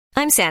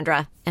I'm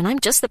Sandra, and I'm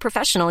just the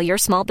professional your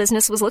small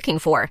business was looking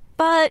for.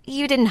 But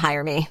you didn't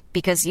hire me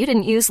because you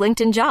didn't use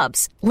LinkedIn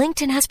Jobs.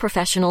 LinkedIn has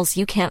professionals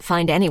you can't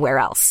find anywhere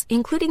else,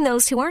 including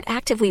those who aren't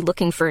actively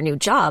looking for a new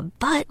job,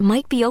 but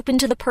might be open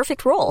to the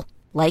perfect role,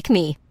 like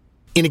me.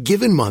 In a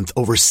given month,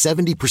 over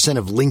 70%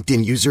 of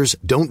LinkedIn users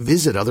don't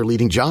visit other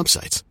leading job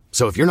sites.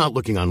 So if you're not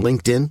looking on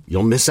LinkedIn,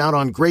 you'll miss out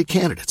on great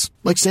candidates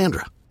like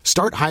Sandra.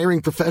 Start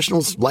hiring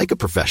professionals like a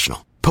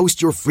professional.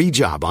 Post your free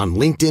job on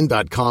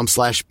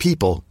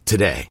linkedin.com/people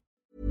today.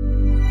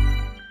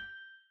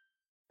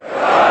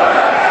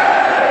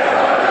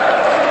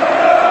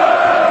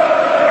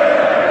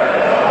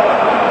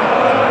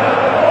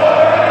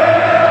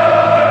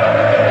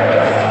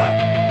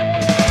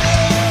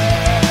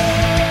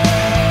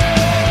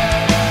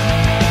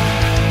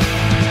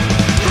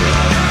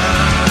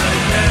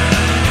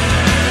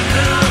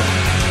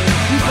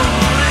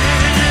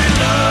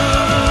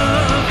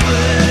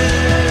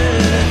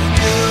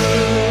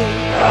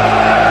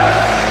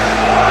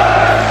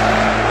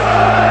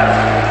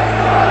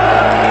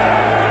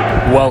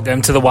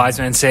 Welcome to the Wise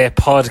Men Say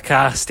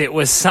podcast. It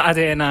was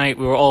Saturday night.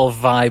 We were all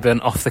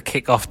vibing off the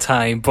kick-off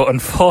time, but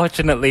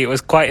unfortunately it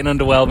was quite an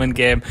underwhelming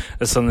game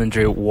as Sunderland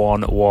drew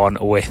 1-1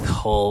 with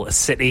Hull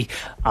City.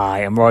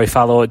 I am Roy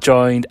Fallow,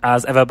 joined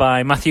as ever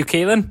by Matthew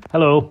Keelan.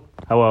 Hello,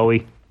 how are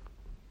we?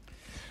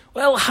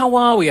 Well, how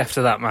are we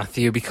after that,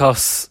 Matthew?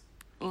 Because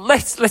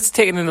let's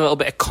take it in a little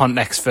bit of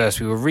context first.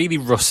 We were really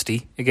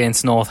rusty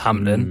against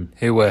Northampton,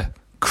 who were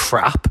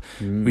crap.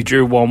 We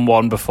drew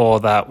 1-1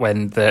 before that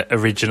when the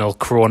original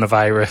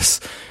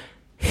coronavirus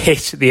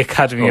hit the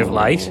Academy of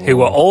Light, who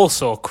were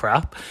also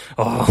crap.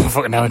 Oh,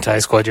 fucking hell, entire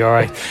squad, you're all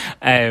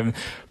right.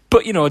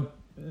 But, you know,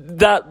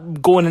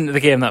 that going into the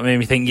game, that made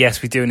me think,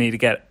 yes, we do need to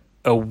get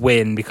a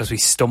win because we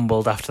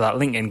stumbled after that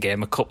Lincoln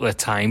game a couple of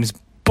times.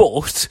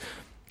 But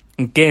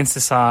against the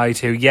side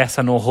who, yes,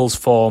 I know Hull's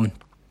form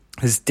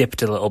has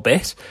dipped a little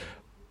bit,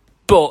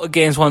 but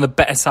against one of the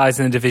better sides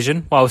in the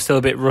division, while we're still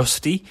a bit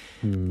rusty,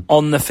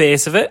 on the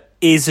face of it,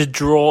 is a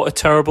draw a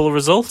terrible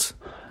result?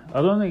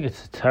 I don't think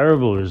it's a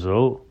terrible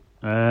result.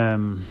 I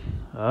think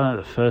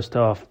the first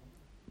half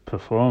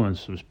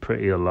performance was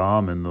pretty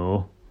alarming,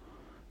 though.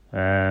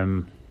 I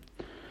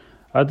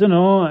don't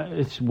know.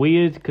 It's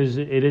weird because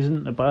it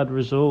isn't a bad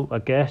result, I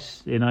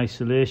guess, in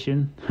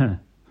isolation.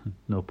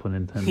 No pun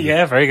intended.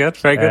 Yeah, very good.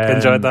 Very good.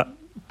 Enjoyed that.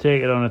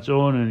 Take it on its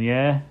own, and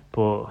yeah,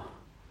 but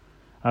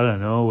I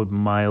don't know, we're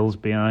miles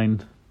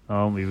behind,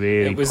 aren't we,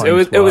 really? It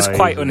was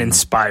quite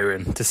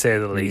uninspiring, to say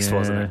the least,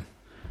 wasn't it?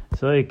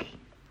 It's like,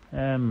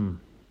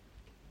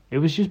 it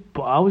was just,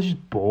 I was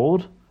just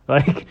bored.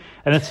 Like,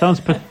 and it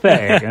sounds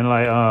pathetic, and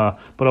like,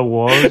 but I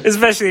was.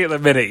 Especially at the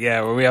minute,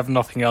 yeah, when we have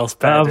nothing else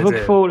better to do. I've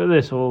looked forward to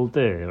this all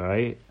day,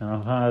 right? And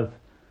I've had,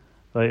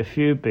 like, a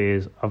few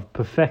beers. I've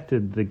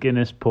perfected the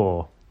Guinness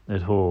pour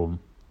at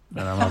home,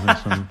 and I'm having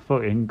some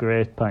fucking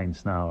great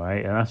pints now,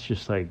 right? And that's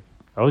just like,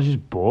 I was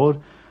just bored.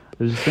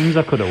 There's things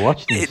I could have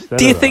watched instead.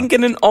 Do you think,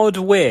 in an odd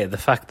way, the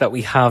fact that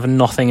we have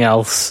nothing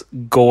else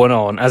going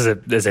on as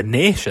a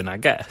nation, I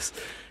guess,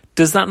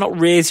 does that not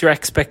raise your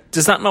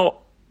Does that not?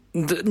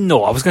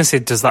 No, I was going to say,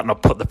 does that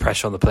not put the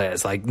pressure on the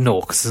players? Like,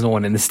 no, because there's no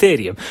one in the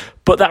stadium.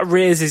 But that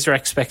raises your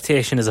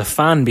expectation as a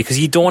fan because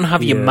you don't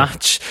have your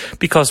match.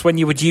 Because when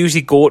you would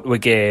usually go to a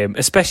game,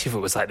 especially if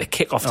it was like the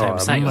kick-off time,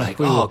 it's like,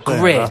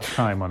 great. That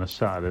time on a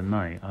Saturday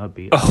night, I'd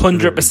be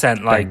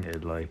 100%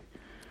 like.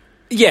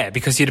 Yeah,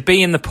 because you'd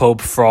be in the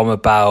pub from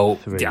about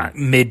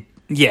mid.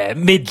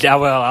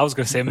 Well, I was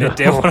going to say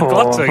midday, 1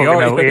 o'clock. So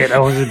 8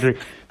 hours a drink.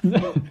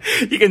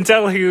 You can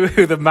tell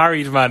who the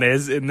married man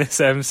is in this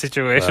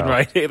situation,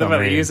 right?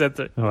 You said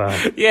that.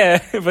 Well.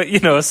 Yeah, but you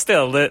know,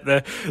 still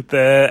the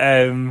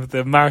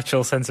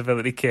marital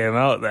sensibility came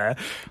out there.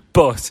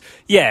 But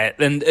yeah,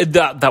 then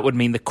that would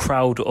mean the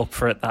crowd up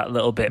for it that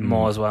little bit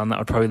more as well, and that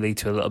would probably lead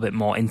to a little bit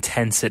more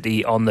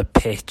intensity on the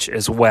pitch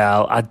as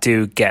well. I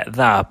do get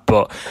that,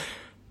 but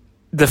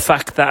the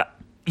fact that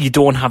you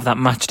don't have that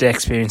match day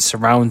experience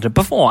surrounded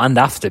before and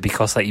after,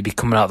 because like you'd be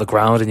coming out of the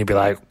ground and you'd be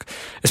like,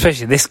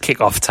 especially this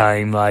kick-off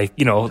time, like,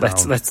 you know,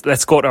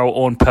 let's go to our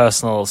own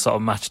personal sort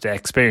of match day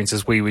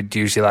experiences. We would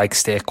usually like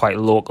stay quite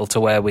local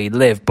to where we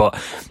live,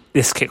 but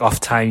this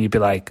kick-off time you'd be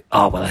like,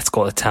 oh well, let's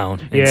go to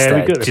town instead.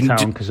 Yeah, we go to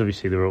town because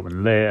obviously they're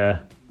open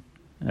later.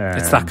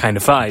 It's that kind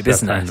of vibe,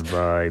 isn't it? That kind of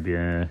vibe,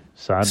 yeah.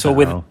 Sad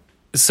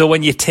So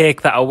when you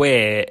take that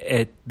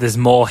away, there's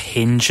more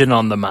hinging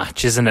on the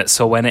match, isn't it?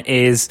 So when it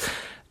is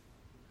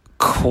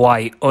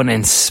quite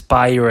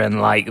uninspiring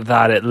like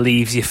that, it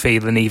leaves you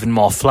feeling even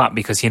more flat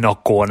because you're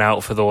not going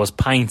out for those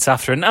pints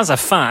after. And as a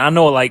fan, I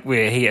know like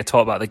we're here to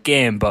talk about the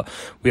game, but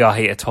we are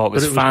here to talk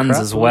as fans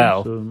as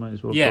well. So we might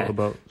as well talk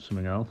about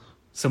something else.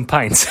 Some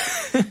pints.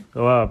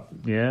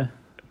 Yeah.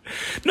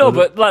 No,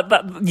 but like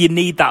that, you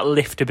need that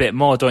lift a bit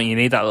more, don't you? You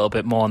need that little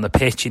bit more on the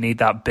pitch. You need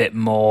that bit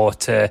more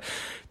to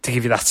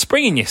give you that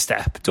spring in your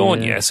step,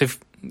 don't you? So,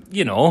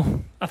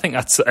 I think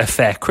that's a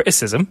fair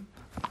criticism.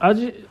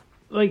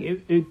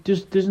 It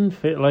just doesn't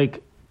fit.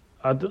 Like,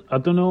 I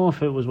don't know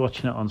if it was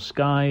watching it on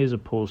Sky as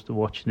opposed to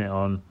watching it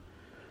on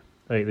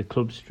like the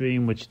club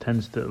stream, which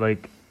tends to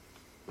like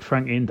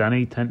Frankie and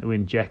Danny tend to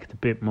inject a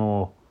bit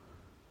more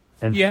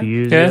that's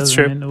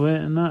enthusiasm into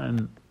it and that.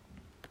 And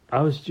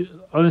I was just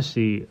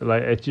honestly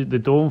like, they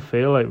don't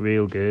feel like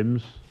real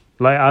games.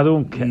 Like, I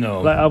don't care.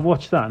 No. Like, I've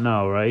watched that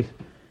now, right?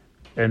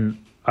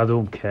 And I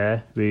don't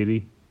care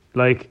really.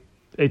 Like,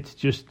 it's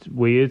just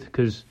weird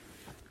because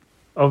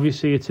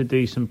obviously it's a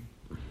decent.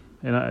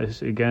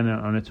 It's, again,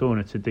 on its own,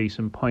 it's a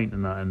decent point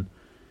in that.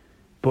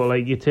 But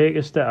like, you take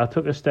a step. I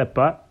took a step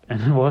back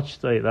and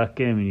watched like that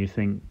game, and you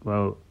think,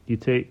 well, you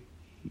take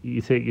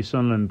your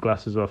Sunderland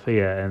glasses off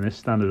here, and this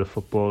standard of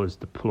football is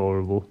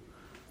deplorable.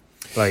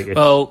 Like,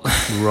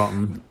 it's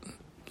rotten.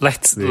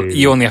 Really.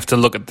 You only have to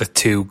look at the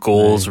 2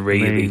 goals,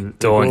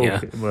 don't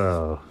you?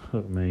 Well,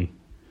 look at me.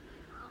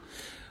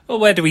 Well,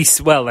 where do we?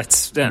 Well,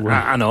 let's.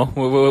 I know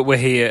we're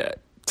here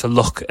to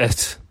look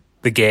at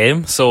the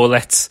game, so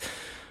let's.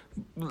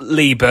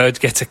 Lee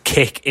Bird gets a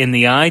kick in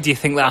the eye. Do you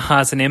think that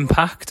has an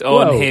impact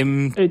on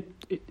him?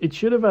 It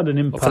should have had an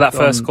impact for that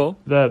first goal.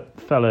 The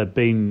fella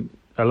being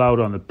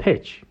allowed on the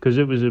pitch, because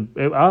I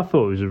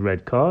thought it was a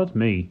red card.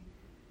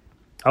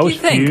 I was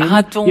fuming.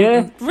 I don't.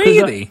 Yeah,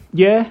 really?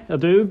 I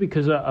do,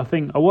 because I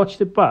think I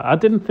watched it back. I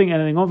didn't think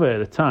anything of it at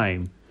the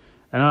time,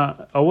 and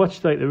I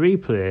watched like the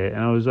replay, and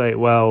I was like,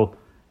 well,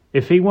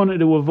 if he wanted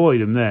to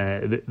avoid him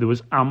there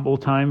was ample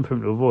time for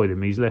him to avoid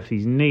him. He's left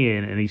his knee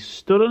in, and he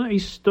stood on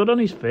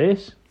his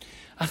face.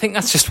 I think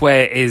that's just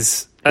where it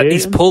is.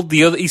 He's pulled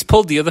the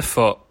other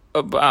foot.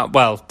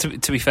 Well,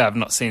 to be fair, I've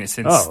not seen it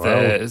since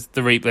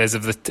the replays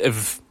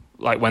of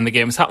like when the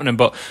game was happening.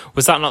 But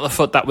was that not the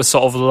foot that was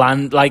sort of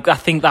land? Like, I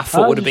think that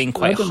foot would have been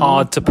quite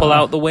hard to pull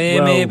out the way,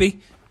 maybe.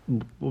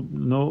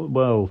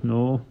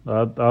 No.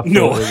 I thought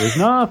it was.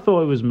 No, I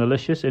thought it was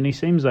malicious, and he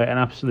seems like an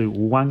absolute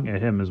wanker,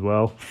 him as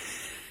well.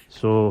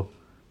 So,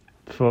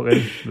 fucking,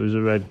 it was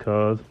a red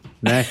card.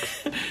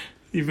 Next.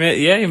 You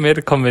made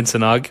a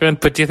convincing argument,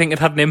 but do you think it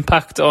had an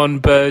impact on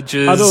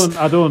Burgess?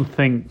 I don't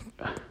think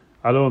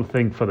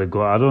for the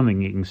goal. I don't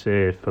think you can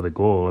say for the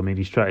goal. I mean,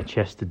 he's trying to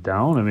chest it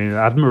down. I mean,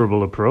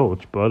 admirable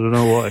approach, but I don't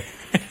know what.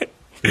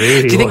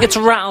 Really, do you think it's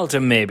rattled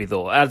him? Maybe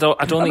though. I don't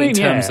think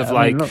in terms of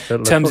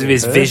terms of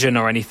his vision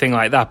or anything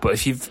like that. But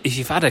if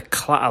you've had a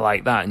clatter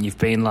like that and you've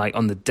been like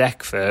on the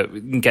deck for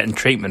getting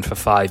treatment for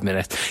 5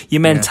 minutes, your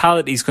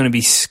mentality is going to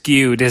be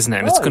skewed, isn't it?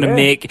 And it's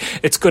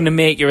going to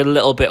make you a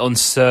little bit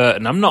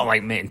uncertain. I'm not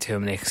like making too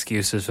many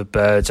excuses for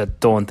Burge. I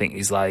don't think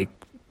he's like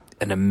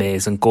an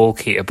amazing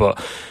goalkeeper,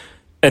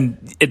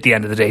 and at the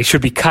end of the day, he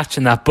should be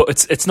catching that, but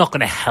it's not going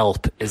to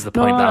help, is the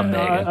point that I'm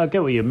making. I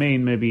get what you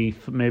mean. Maybe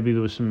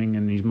there was something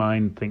in his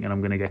mind thinking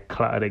I'm going to get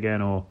clattered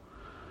again or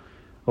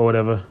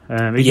whatever.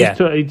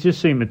 He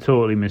just seemed to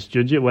totally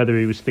misjudge it, whether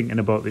he was thinking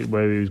about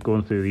where he was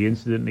going through the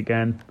incident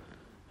again.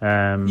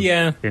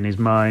 In his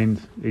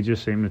mind, he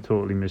just seemed to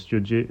totally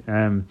misjudge it.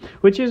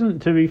 Which isn't,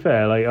 to be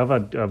fair, like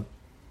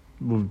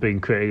we've been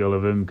critical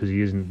of him because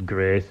he isn't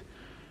great.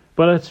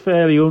 But it's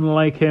fairly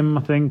unlike him,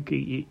 I think.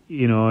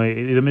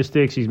 The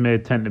mistakes he's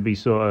made tend to be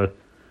sort of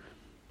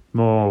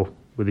more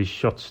with his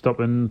shot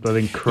stopping. I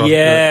think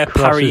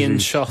parrying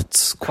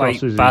shots quite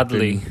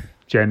badly.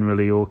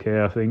 Generally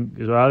okay, I think.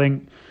 So I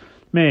think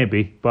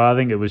maybe, but I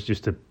think it was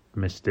just a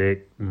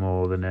mistake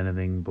more than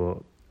anything. But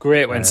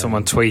great when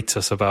someone tweets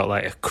us about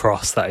like a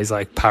cross that is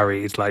like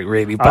parried like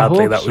really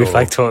badly that we've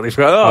like totally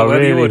forgot.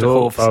 You would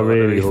hope so. I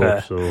really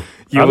hope so.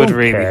 You would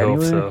really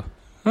hope so.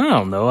 I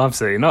don't know,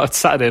 absolutely not. It's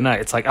Saturday night.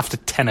 It's like after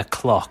 10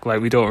 o'clock. Like,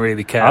 we don't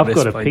really care at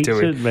this point, do we?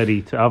 I've got a pizza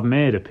ready to... I've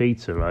made a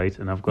pizza, right?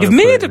 And I've got. You've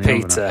made a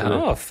pizza?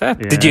 Oh, fair.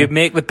 Yeah. Did you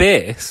make the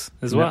base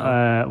as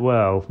well?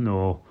 Well,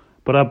 no.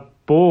 But I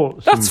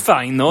bought... That's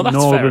fine, though. That's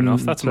fair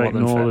enough. That's more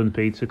than fair. Northern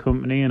Pizza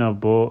Company, and I've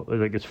bought...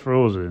 Like, it's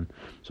frozen.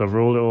 So I've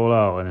rolled it all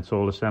out, and it's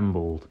all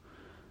assembled.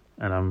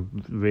 And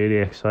I'm really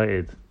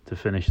excited to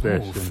finish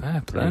this. Oh,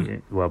 fair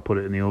play. Put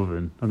it in the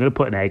oven. I'm going to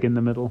put an egg in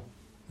the middle.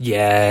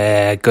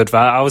 Yeah, good.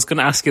 I was going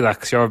to ask you that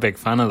because you're a big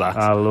fan of that.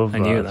 I love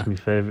that. It's my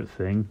favourite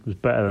thing. It was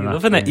better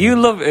than that. You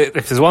love it.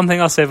 If there's one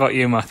thing I'll say about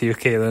you, Matthew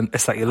Keelan,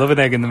 it's like you love an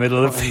egg in the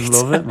middle of the pizza.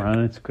 I love it, man.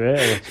 It's great.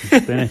 I got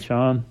some spinach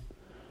on.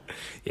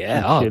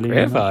 Yeah,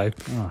 great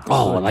vibe.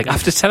 Like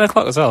after 10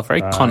 o'clock as well.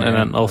 Very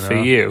continental for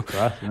you.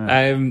 Class,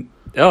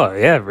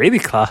 really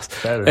class.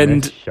 Better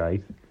than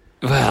shite.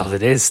 Well,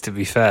 it is, to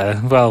be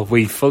fair. Well,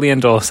 we fully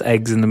endorse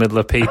eggs in the middle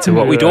of pizza.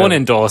 What we don't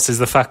endorse is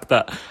the fact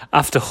that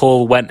after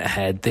Hull went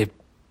ahead, they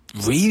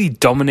really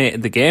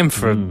dominated the game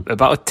for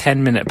about a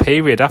 10-minute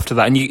period after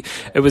that. And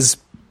it was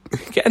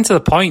getting to the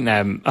point,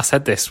 I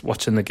said this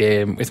watching the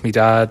game with my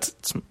dad,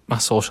 it's my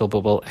social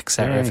bubble,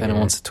 etc., if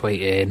anyone wants to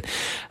tweet in,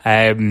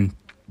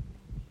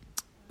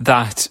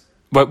 that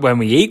when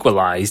we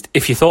equalised,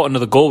 if you thought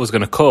another goal was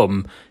going to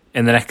come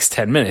in the next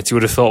 10 minutes, you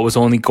would have thought it was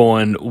only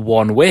going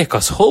one way,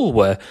 because Hull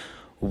were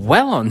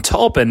well on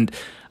top. And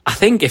I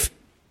think if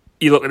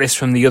you look at this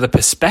from the other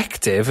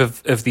perspective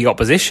of the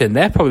opposition,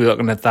 they're probably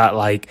looking at that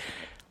like,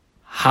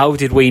 how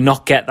did we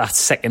not get that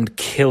second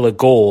killer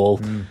goal?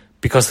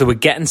 Because they were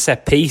getting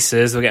set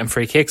pieces, they were getting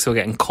free kicks, they were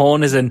getting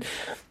corners, and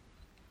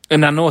I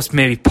know it's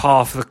maybe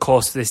par for the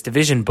course of this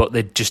division, but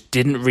they just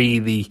didn't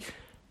really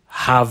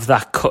have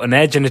that cutting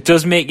edge, and it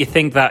does make you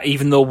think that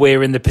even though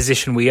we're in the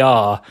position we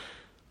are,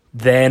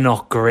 they're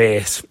not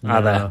great,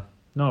 are they?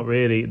 Not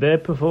really. Their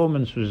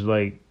performance was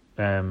like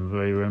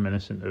very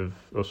reminiscent of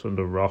us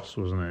under Ross,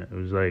 wasn't it? It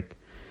was like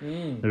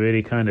they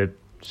really kind of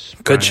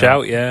sprang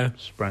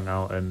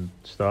out and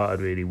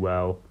started really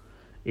well.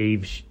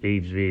 Eves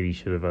really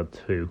should have had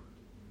 2.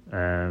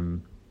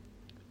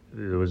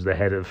 There was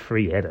the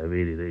free header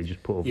really that he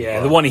just put up. Yeah,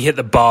 the one he hit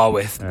the bar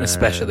with,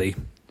 especially.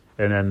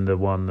 And then the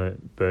one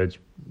that Burge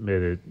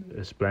made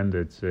a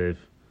splendid save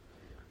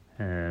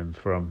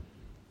from.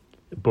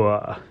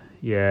 But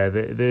yeah,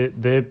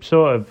 they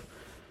sort of.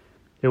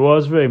 It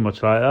was very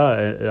much like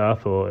that, I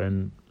thought,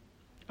 and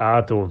I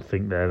don't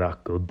think they're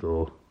that good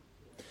though.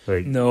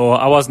 No,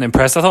 I wasn't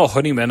impressed. I thought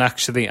Honeyman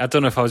actually. I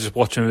don't know if I was just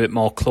watching him a bit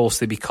more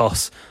closely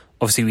because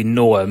obviously we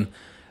know him,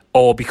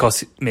 or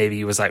because maybe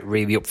he was like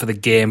really up for the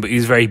game, but he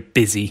was very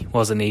busy,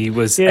 wasn't he? He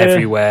was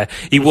everywhere.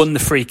 He won the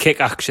free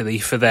kick actually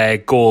for their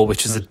goal,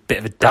 which was a bit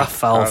of a daft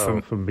foul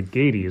from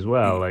McGeady as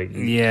well. Like,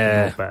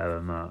 yeah, better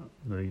than that.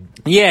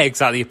 Yeah,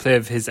 exactly. A play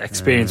of his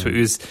experience, but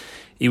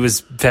he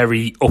was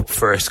very up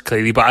for it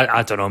clearly. But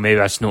I don't know. Maybe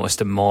I just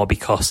noticed him more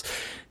because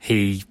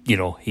he's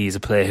a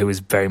player who is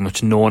very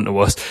much known to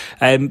us.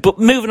 But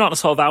moving on to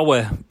sort of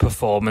our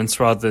performance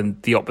rather than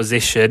the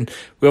opposition,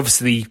 we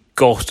obviously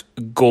got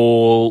a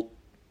goal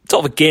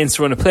sort of against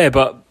the run of play,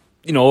 but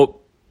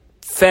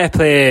fair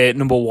play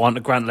number 1 to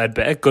Grant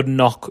Ledbetter. Good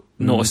knock,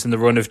 noticing the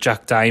run of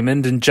Jack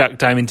Diamond, and Jack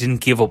Diamond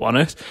didn't give up on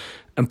it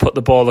and put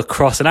the ball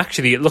across. And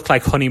actually, it looked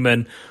like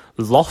Honeyman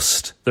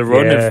lost the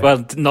run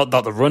not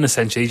the run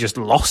essentially, he just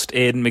lost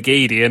Aidan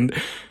McGeady, and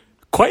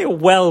quite a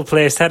well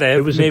placed header.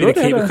 It was maybe the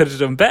keeper could have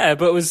done better,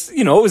 but it was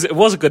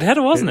a good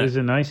header, wasn't it? It was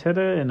a nice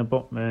header in the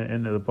bottom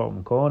into the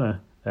bottom corner.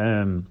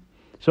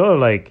 Sort of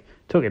like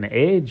took an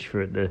age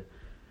for it to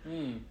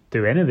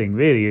do anything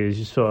really. It was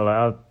just sort of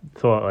like I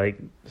thought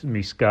like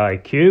me Sky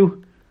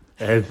Q.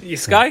 Your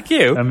Sky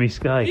Q? And me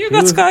Sky Q. You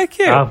got Sky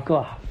Q? I've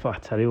got. I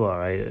tell you what,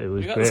 right? It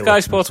was. You got great the Sky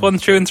Sports 1,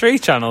 2, and 3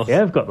 channels.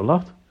 Yeah, I've got the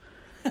lot.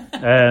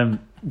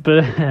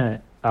 But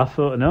I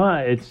thought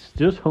it's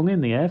just hung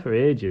in the air for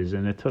ages,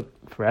 and it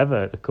took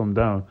forever to come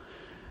down.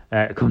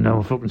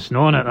 Fucking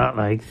snowing at that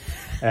like.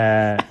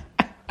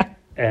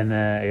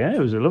 It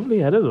was a lovely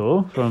header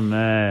though from.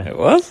 It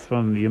was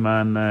from your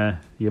man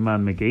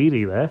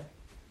McGeady there.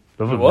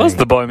 It was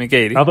the boy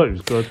McGeady. I thought it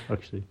was good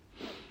actually.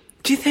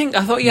 Do you think?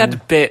 I thought he had a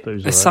bit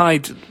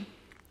aside. Right.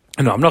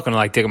 No, I'm not going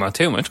to dig him out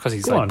too much because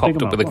he's popped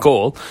up with a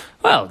goal.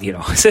 Well,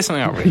 say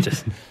something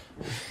outrageous.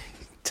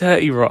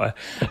 Dirty rotter.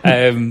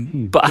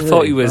 But I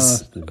thought he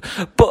was.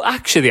 Bastard. But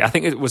actually, I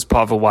think it was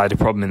part of a wider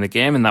problem in the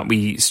game, in that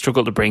we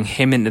struggled to bring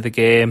him into the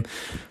game.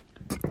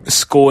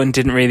 Scowen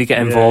didn't really get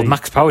involved.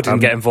 Max Power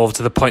didn't get involved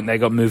to the point they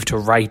got moved to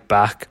right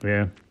back.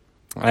 Yeah.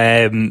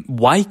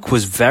 Wyke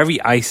was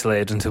very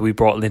isolated until we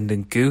brought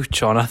Lyndon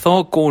Gooch on. I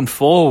thought going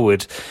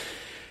forward,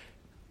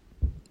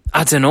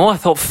 I don't know, I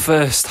thought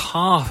first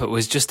half it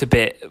was just a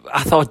bit,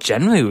 I thought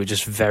generally we were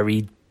just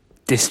very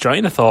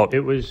disjointed. I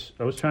was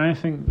trying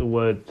to think the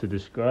word to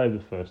describe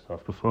the first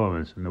half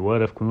performance, and the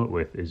word I've come up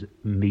with is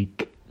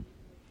meek.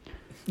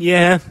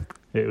 Yeah.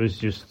 It was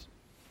just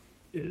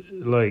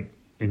like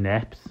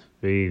inept,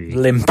 really.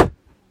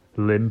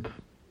 Limp,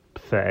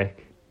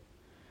 pathetic,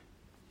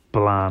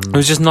 bland. It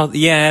was just not,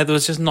 there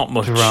was just not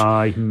much.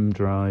 Dry.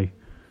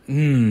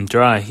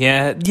 Dry,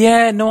 yeah.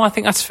 Yeah, no, I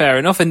think that's fair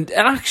enough. And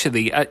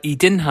actually, he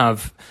didn't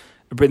have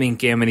a brilliant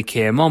game when he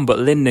came on, but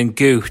Lyndon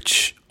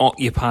Gooch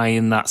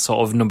occupying that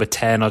sort of number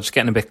 10 or just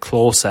getting a bit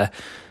closer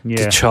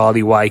to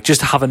Charlie Wyke,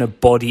 just having a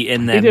body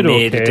in there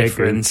made a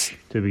difference. Gooch,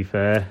 to be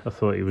fair, I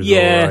thought he was all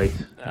right.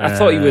 I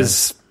thought he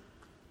was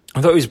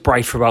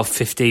bright for about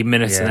 15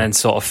 minutes and then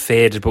sort of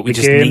faded, but we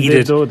just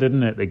needed...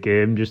 didn't it? The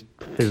game just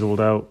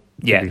fizzled out.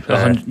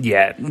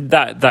 Yeah,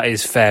 that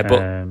is fair,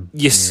 but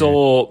you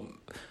saw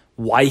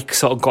Wyke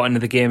sort of got into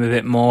the game a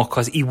bit more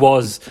because he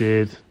was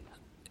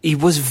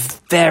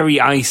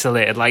very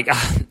isolated. Like,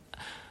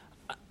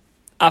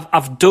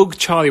 I've dug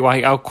Charlie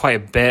Wyke out quite a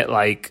bit,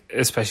 like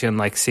especially in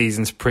like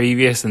seasons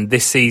previous, and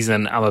this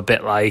season I'm a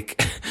bit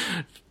like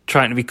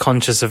trying to be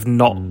conscious of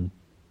not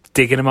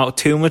digging him out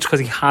too much because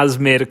he has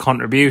made a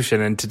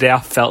contribution, and today I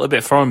felt a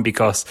bit for him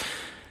because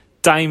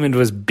Diamond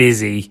was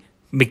busy,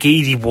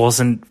 McGeady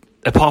wasn't,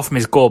 apart from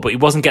his goal, but he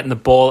wasn't getting the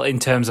ball in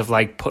terms of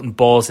like putting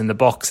balls in the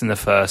box in the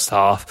first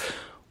half.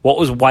 What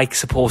was Wyke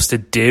supposed to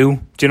do?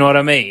 Do you know what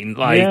I mean?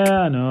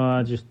 Yeah, no,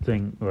 I just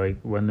think like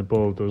when the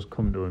ball does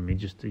come to him, he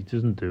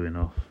doesn't do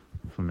enough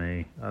for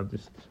me. I'm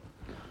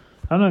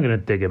not going to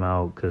dig him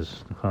out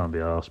because I can't be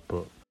arsed,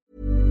 but...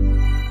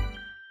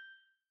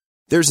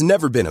 There's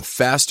never been a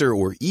faster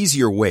or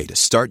easier way to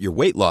start your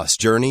weight loss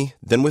journey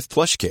than with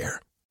PlushCare.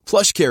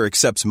 PlushCare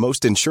accepts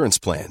most insurance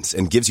plans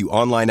and gives you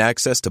online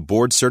access to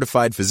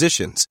board-certified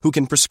physicians who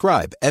can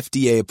prescribe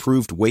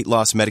FDA-approved weight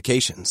loss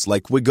medications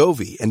like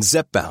Wegovy and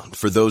Zepbound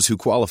for those who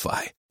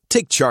qualify.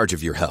 Take charge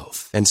of your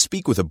health and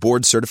speak with a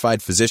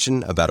board-certified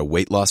physician about a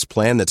weight loss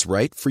plan that's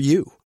right for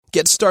you.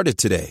 Get started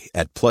today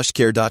at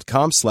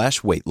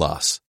plushcare.com/weight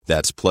loss.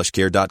 That's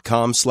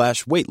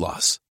plushcare.com/weight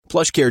loss.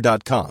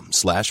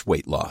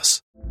 PlushCare.com/weight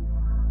loss.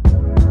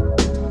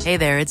 Hey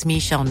there, it's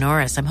Michelle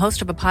Norris. I'm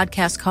host of a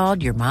podcast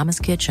called Your Mama's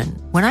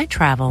Kitchen. When I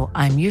travel,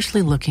 I'm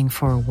usually looking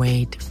for a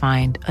way to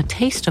find a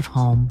taste of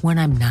home when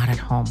I'm not at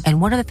home.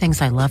 And one of the things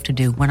I love to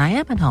do when I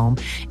am at home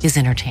is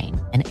entertain.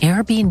 And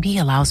Airbnb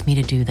allows me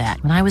to do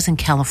that. When I was in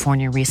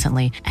California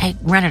recently, I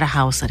rented a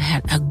house that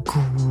had a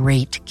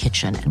great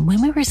kitchen. And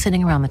when we were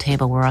sitting around the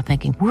table, we were all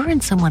thinking, we're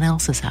in someone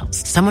else's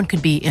house. Someone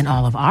could be in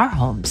all of our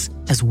homes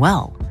as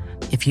well.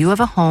 If you have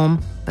a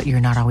home, but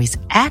you're not always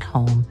at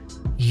home,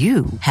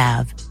 you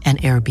have an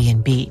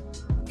Airbnb.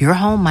 Your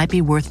home might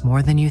be worth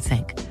more than you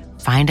think.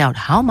 Find out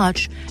how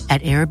much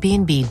at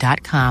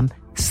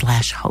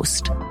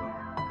airbnb.com/host.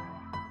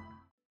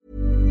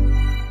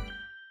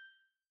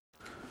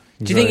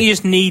 Do you think you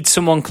just need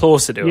someone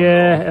closer to him?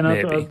 Yeah, and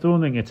I maybe?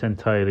 don't think it's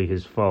entirely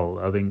his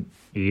fault. I think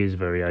he is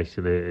very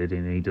isolated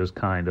and he does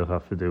kind of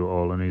have to do it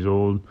all on his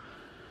own.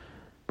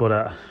 But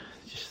I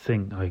just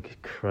think,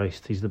 like,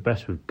 Christ, he's the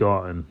best we've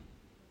got. And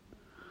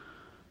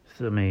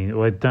I mean,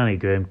 Danny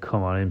Graham,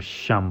 come on, him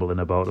shambling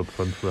about up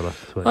front for the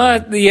last 20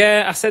 minutes.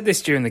 Yeah, I said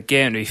this during the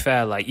game, to be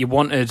fair. Like, you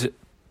wanted,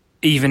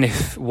 even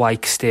if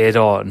Wyke stayed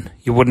on,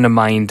 you wouldn't have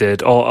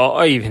minded,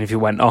 or even if he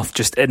went off,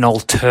 just an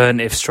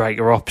alternative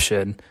striker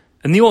option.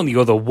 And the only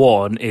other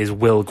one is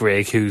Will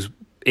Grigg, who's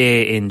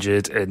A,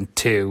 injured, and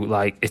 2,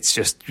 like, it's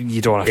just,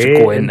 you don't have to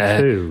go in there.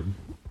 2.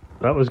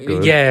 That was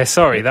good. Yeah,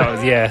 sorry, that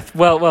was, yeah.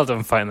 Well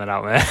done finding that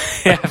out, man.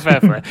 Yeah, fair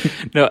play.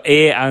 No,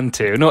 A and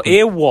 2. No,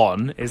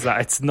 A1 is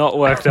that it's not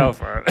worked out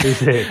for him.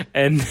 Is it?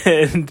 And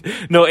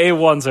no,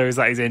 A1, sorry, is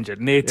that he's injured.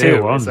 And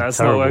A2 is that it's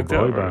not worked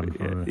out for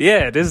him.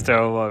 Yeah, it is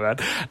terrible, man.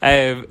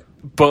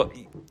 But,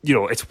 you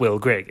know, it's Will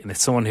Grigg, and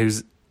it's someone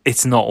who's,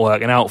 it's not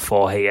working out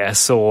for here,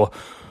 so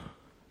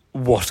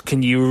what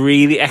can you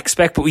really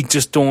expect? But we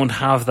just don't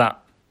have that.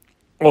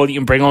 All you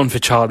can bring on for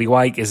Charlie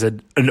Wyke is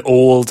an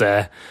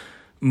older,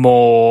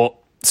 more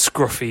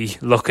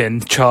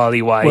scruffy-looking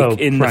Charlie Wyke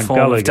in Frank the form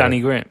Gallagher. of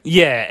Danny Graham.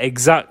 Yeah,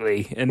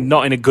 exactly, and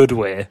not in a good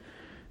way.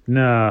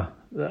 Nah,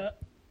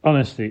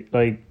 honestly,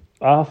 like,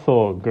 I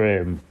thought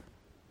Graham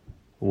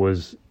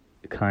was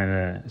kind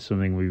of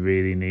something we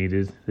really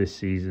needed this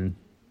season.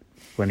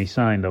 When he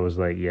signed, I was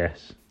like,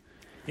 yes.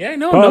 Yeah,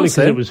 no, Partly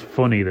because it was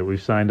funny that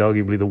we've signed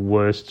arguably the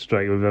worst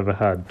striker we've ever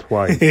had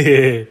twice.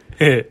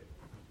 But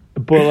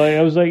like,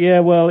 I was like,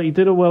 yeah, well, he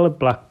did it well at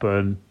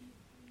Blackburn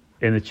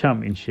in the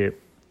Championship.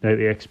 Like,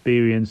 the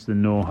experience, the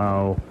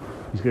know-how.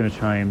 He's going to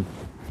try and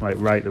like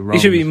right the wrongs.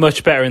 He should be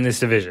much better in this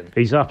division.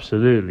 He's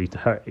absolutely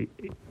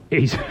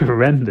he's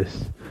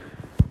horrendous,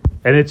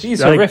 and it's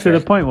He's like horrific. to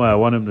the point where I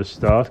want him to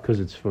start because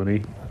it's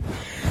funny.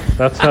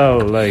 That's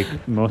how like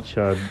much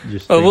I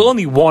just. Well, think. we're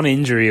only one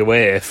injury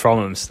away from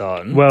him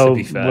starting. To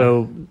be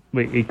fair.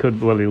 He could.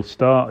 Well, he'll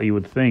start. You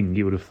would think.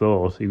 You would have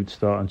thought he would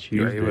start on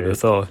Tuesday. Yeah, you would have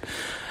thought.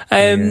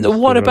 Against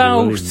What Robbie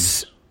about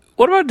Williams.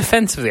 what about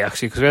defensively?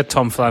 Actually, because we had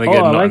Tom Flanagan I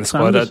not in like the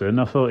squad. Sanderson.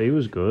 I thought he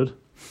was good.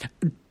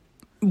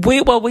 We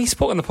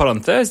spoke on the pod on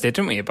Thursday,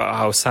 didn't we, about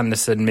how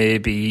Sanderson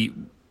maybe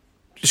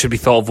should be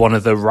thought of one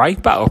of the right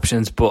back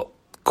options, but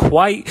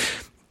quite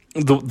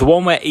the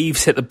one where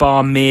Eves hit the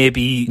bar.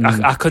 Maybe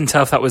I couldn't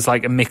tell if that was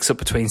like a mix up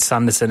between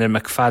Sanderson and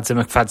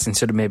McFadden. McFadden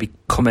sort of maybe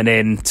coming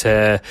in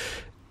to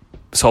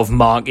sort of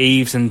mark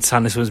Eves, and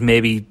Sanderson was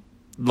maybe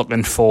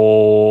looking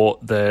for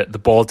the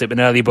ball dipping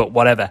early, but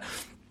whatever.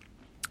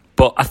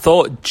 But I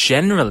thought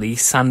generally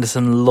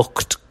Sanderson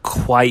looked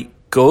quite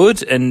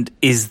good, and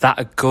is that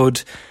a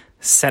good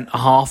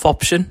centre-half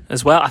option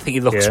as well? I think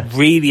he looks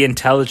really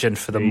intelligent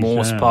for the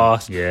most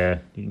part. Yeah,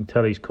 you can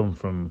tell he's come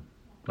from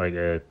like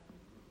a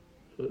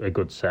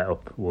good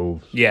setup,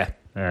 Wolves. Yeah.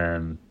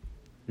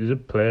 There's a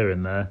player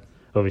in there.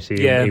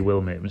 Obviously, he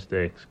will make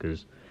mistakes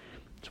because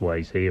that's why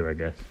he's here, I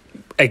guess.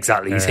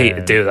 Exactly, he's here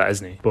to do that,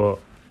 isn't he? But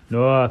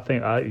no, I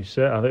think you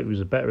said I think it was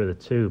the better of the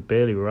two.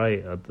 Bailey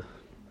Wright, I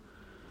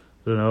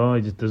don't know.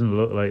 He just doesn't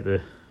look like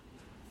the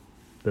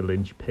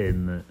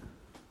linchpin that.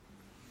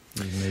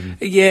 Maybe.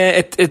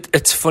 Yeah,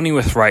 it's funny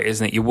with Wright,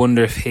 isn't it? You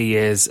wonder if he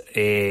is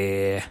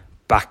a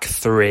back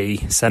three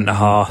centre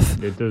half,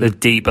 the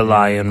deeper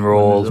lying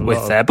role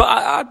with there. But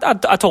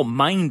I don't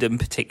mind him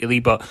particularly.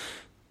 But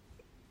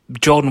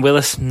Jordan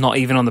Willis not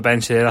even on the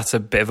bench there. That's a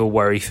bit of a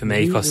worry for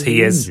me because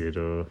he is. Injured,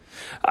 or?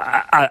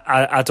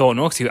 I don't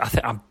know. Cause I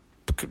think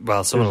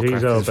someone will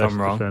correct me if I'm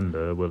wrong.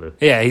 Defender, Willis.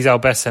 Yeah, he's our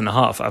best centre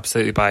half,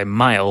 absolutely by a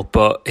mile.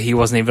 But he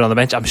wasn't even on the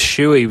bench. I'm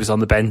sure he was on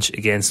the bench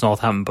against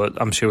Northampton,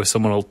 but I'm sure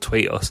someone will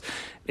tweet us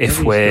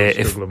if we're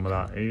struggling with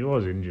that. He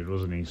was injured,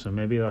 wasn't he? So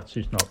maybe that's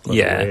just not put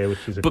away, which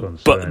is a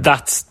concern.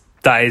 But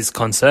that is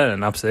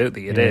concerning.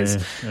 Absolutely, it is.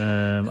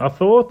 I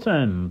thought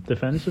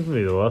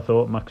defensively though, I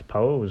thought Max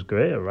Power was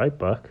great at right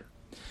back.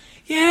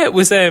 Yeah, it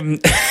was. We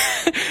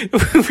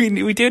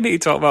do need to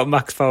talk about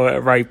Max Power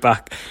at right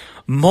back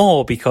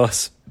more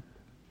because.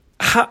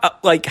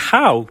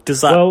 How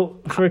does that? Well,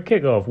 for a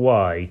kick-off,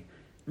 why?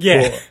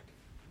 Yeah.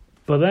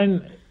 But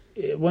then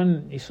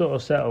when he sort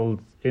of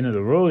settled into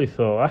the role, he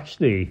thought,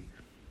 actually,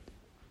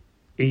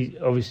 he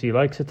obviously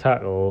likes to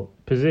tackle.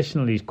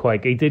 Positionally, he's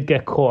quite. He did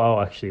get caught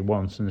out actually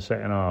once in the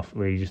second half,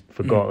 where he just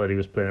forgot that he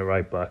was playing at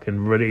right back and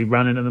he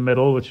ran into the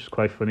middle, which was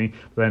quite funny.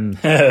 Then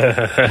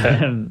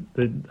I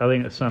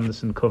think that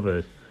Sanderson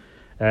covered.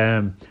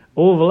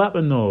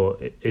 Overlapping though,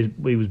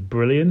 he was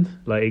brilliant.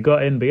 Like he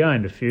got in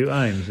behind a few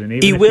times, and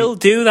even he will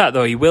do that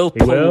though. He will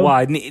pull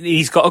wide. And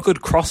he's got a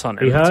good cross on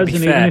him. He has, to be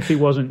and fair. even if he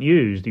wasn't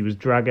used, he was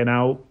dragging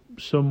out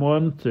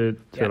someone to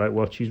like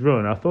watch his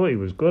run. I thought he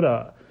was good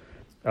at.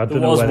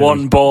 There was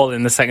one ball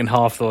in the second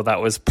half though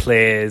that was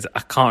played. I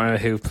can't remember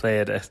who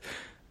played it.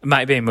 It might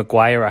have been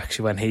Maguire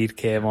actually when he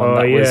came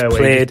on. Was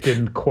played. He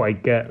didn't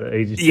quite get it.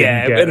 He just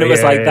and it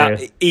was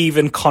that.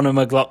 Even Conor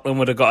McLaughlin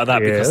would have got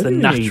that because the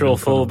natural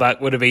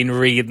fullback would have been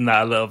reading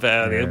that a little bit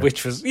earlier,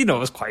 which was it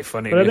was quite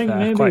funny. But I think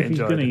maybe if he's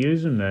going to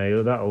use him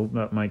there,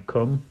 that might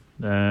come.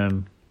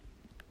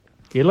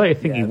 You'd like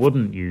to think he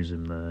wouldn't use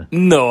him there.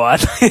 No, I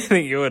don't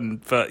think he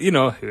wouldn't. But who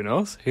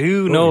knows?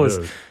 Who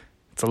knows?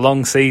 It's a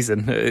long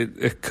season.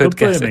 It could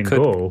get him in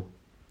goal.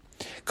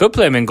 Could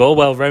play him in goal.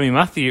 Well, Remy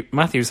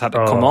Matthews had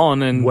to come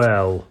on and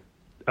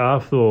I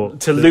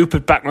thought to loop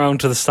it back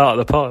round to the start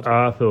of the pod.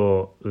 I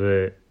thought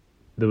that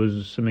there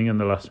was something in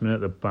the last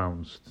minute that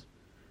bounced,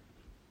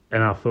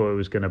 and I thought it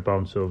was going to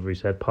bounce over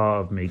his head.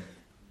 Part of me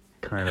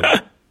kind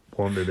of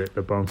wanted it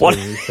to bounce over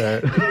his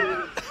head.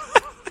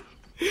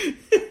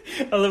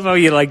 I love how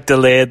you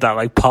delayed that.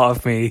 Like part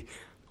of me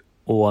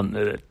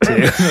wanted it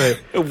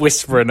to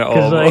whispering it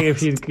all.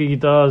 Because if your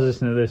dad's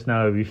listening to this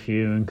now, he'd be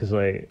fuming because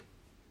I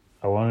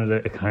wanted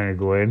it to kind of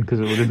go in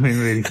because it would have been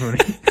really funny.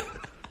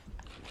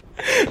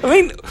 I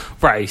mean,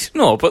 right?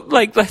 No, but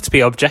let's be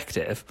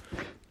objective.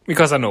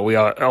 Because I know we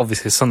are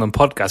obviously a Sunderland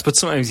podcast, but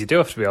sometimes you do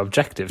have to be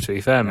objective. To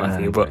be fair,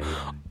 Matthew, but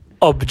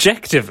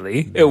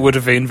objectively, it would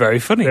have been very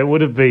funny. It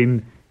would have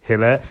been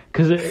hilarious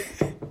because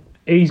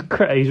he's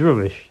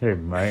rubbish,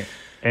 him, right?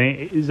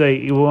 And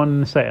he won in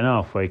the second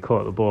half where he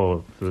caught the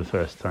ball for the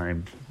first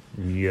time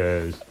in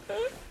years.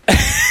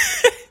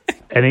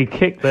 And he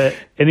kicked it,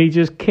 and he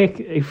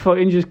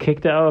fucking just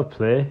kicked it out of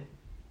play.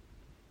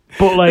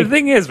 But the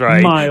thing is,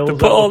 right? They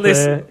put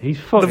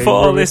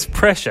all this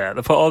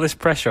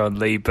pressure on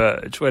Lee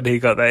Burge when he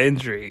got that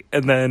injury,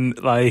 and then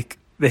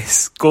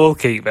this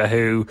goalkeeper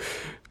who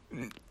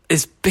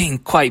is being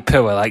quite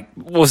poor.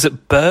 Was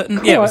it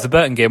Burton? It was the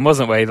Burton game,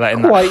 wasn't it? Where he let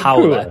in that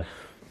howler. Poor.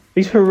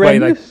 He's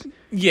horrendous.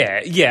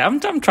 I'm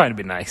trying to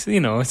be nice.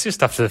 It's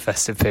just after the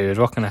festive period.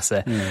 What can I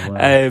say? Yeah,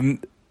 wow.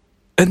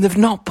 And they've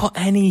not put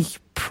any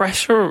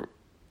pressure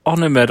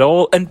on him at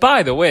all. And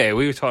by the way,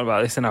 we were talking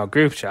about this in our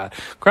group chat.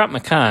 Grant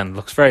McCann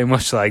looks very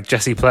much like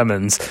Jesse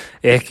Plemons,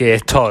 aka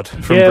Todd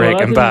from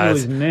Breaking Bad. I don't know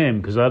his name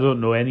because I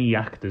don't know any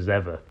actors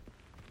ever.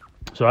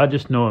 So I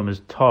just know him as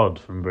Todd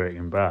from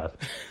Breaking Bad.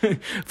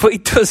 But he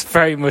does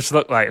very much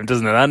look like him,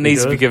 doesn't it? That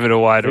needs to be given a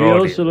wider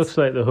audience. He also looks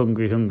like the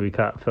hungry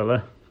cat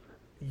fella.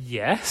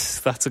 Yes,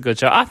 that's a good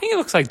show. I think it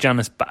looks like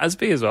Janice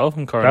Battersby as well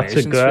from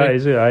Coronation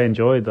Street. Street. I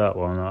enjoyed that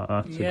one.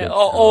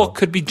 Or it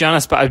could be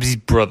Janice Battersby's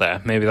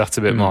brother. Maybe that's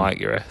a bit more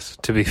accurate,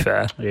 to be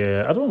fair.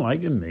 Yeah, I don't like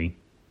him, me.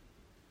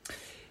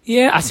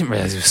 Yeah, I didn't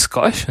realise he was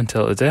Scottish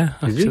until today,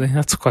 actually.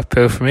 That's quite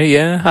poor for me,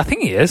 yeah. I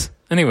think he is.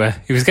 Anyway,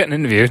 he was getting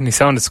interviewed and he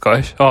sounded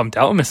Scottish. Oh, I'm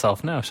doubting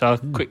myself now. Shall I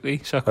quickly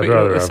look this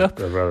up?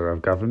 I'd rather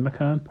have Gavin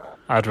McCann.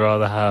 I'd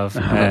rather have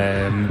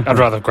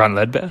Grant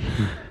Ledbetter.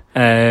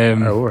 I'd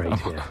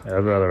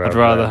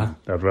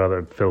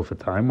rather fill for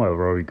time while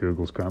Rory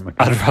Googles Grant McCann.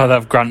 I'd rather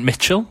have Grant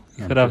Mitchell.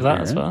 You could have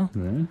that as well.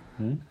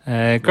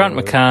 Yeah. Grant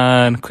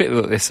McCann, quickly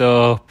look this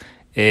up.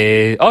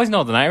 He's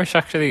Northern Irish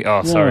actually.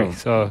 Oh, sorry.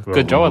 So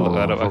good job I looked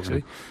that up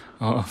actually.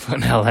 Oh,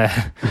 fucking hell,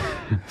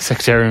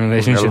 sectarian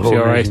relationships,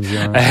 you're right.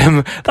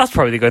 That's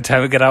probably a good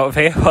time to get out of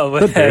here while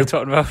we're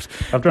talking about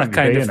that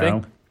kind of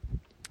thing. Now.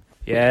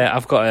 Yeah,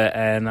 I've got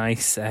a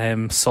nice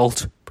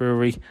Salt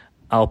Brewery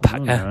Alpaca.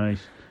 Oh,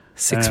 nice.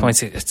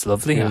 6.6. It's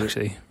lovely,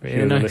 actually.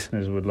 Really nice. The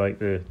listeners would like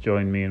to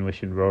join me in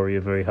wishing Rory a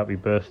very happy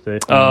birthday.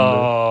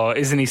 Oh,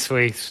 isn't he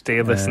sweet,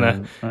 dear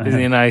listener? Isn't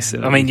he nice?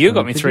 I mean, you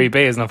got me 3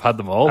 beers and I've had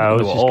them all. I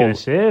was just going to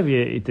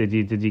say, did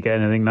you get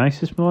anything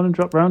nice this morning?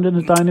 Drop round in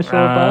a dinosaur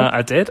bag?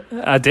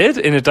 I did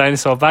in a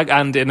dinosaur bag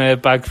and in a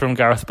bag from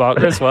Gareth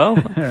Barker as well.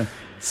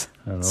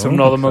 Some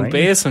Northern Monk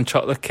beers, some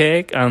chocolate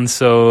cake, and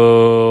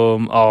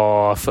some.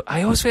 I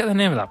always forget the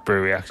name of that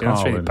brewery. Actually,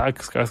 that's really bad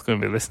because Gareth's going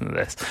to be listening to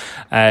this.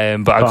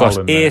 But I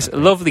got 8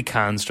 lovely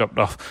cans dropped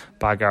off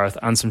by Gareth,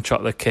 and some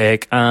chocolate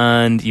cake,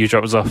 and you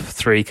dropped us off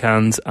 3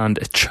 cans and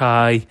a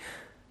chai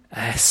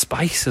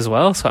spice as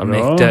well. So I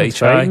make dirty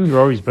chai.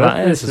 Rory's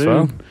birthday that is as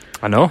well.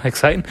 I know,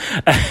 exciting.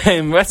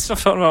 Let's stop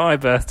talking about my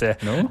birthday.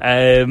 No.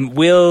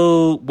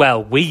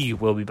 We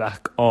will be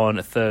back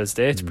on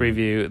Thursday to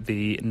preview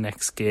the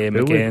next game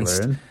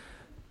against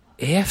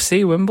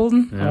AFC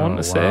Wimbledon, I want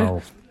to say. I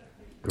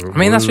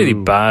mean, that's really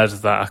bad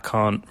that I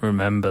can't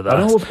remember that. I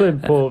know we're playing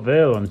Port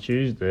Vale on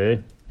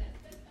Tuesday.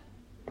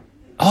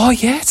 Oh,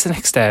 yeah, it's the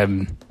next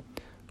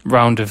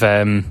round of...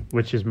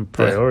 which is my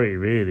priority,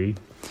 really.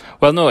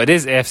 Well, no, it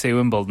is AFC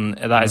Wimbledon.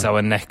 That is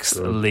our next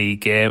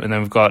league game. And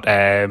then we've got,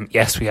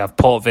 we have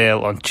Port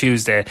Vale on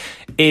Tuesday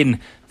in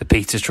the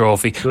Pizza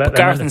Trophy. But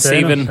Gareth and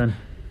Stephen...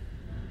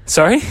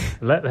 Sorry?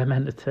 Let them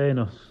entertain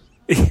us.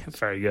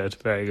 Very good,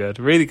 very good.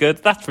 Really good.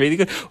 That's really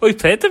good. Well, we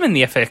played them in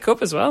the FA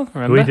Cup as well,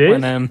 remember? We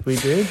did, we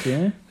did,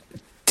 yeah.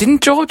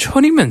 Didn't George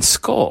Honeyman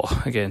score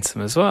against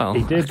them as well?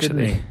 He did, actually?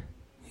 Didn't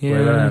he?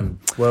 Yeah.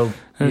 Well,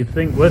 you'd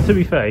think... Well, to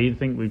be fair, you'd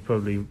think we'd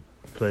probably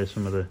play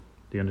some of the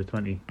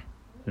under-20...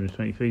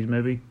 Under-23s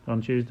maybe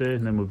on Tuesday,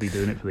 and then we'll be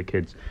doing it for the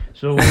kids.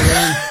 So,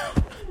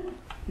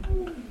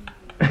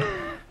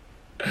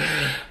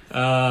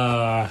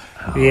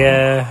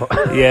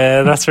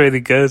 yeah, that's really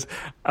good.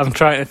 I'm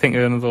trying to think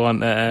of another one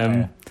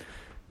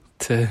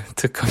to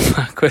come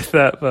back with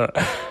that, but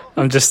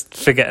I'm just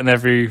forgetting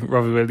every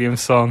Robbie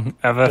Williams song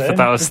ever. But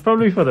that was it's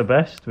probably for the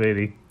best,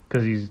 really,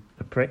 because he's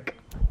a prick.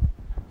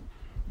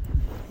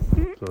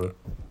 So.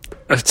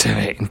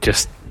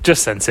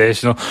 Just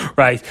sensational.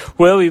 Right,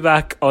 we'll be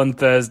back on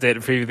Thursday to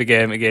preview the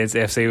game against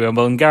AFC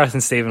Wimbledon. Gareth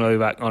and Stephen will be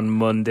back on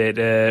Monday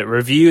to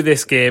review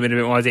this game in a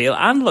bit more detail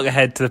and look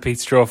ahead to the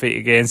Pizza Trophy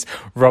against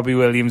Robbie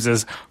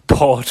Williams'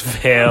 Port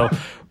Vale.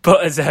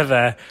 But as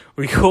ever,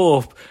 we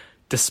hope,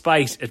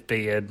 despite it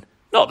being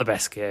not the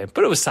best game,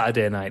 but it was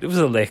Saturday night, it was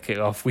a late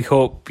kick-off, we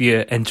hope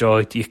you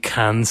enjoyed your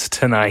cans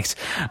tonight.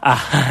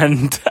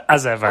 And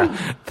as ever,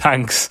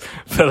 thanks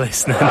for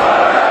listening.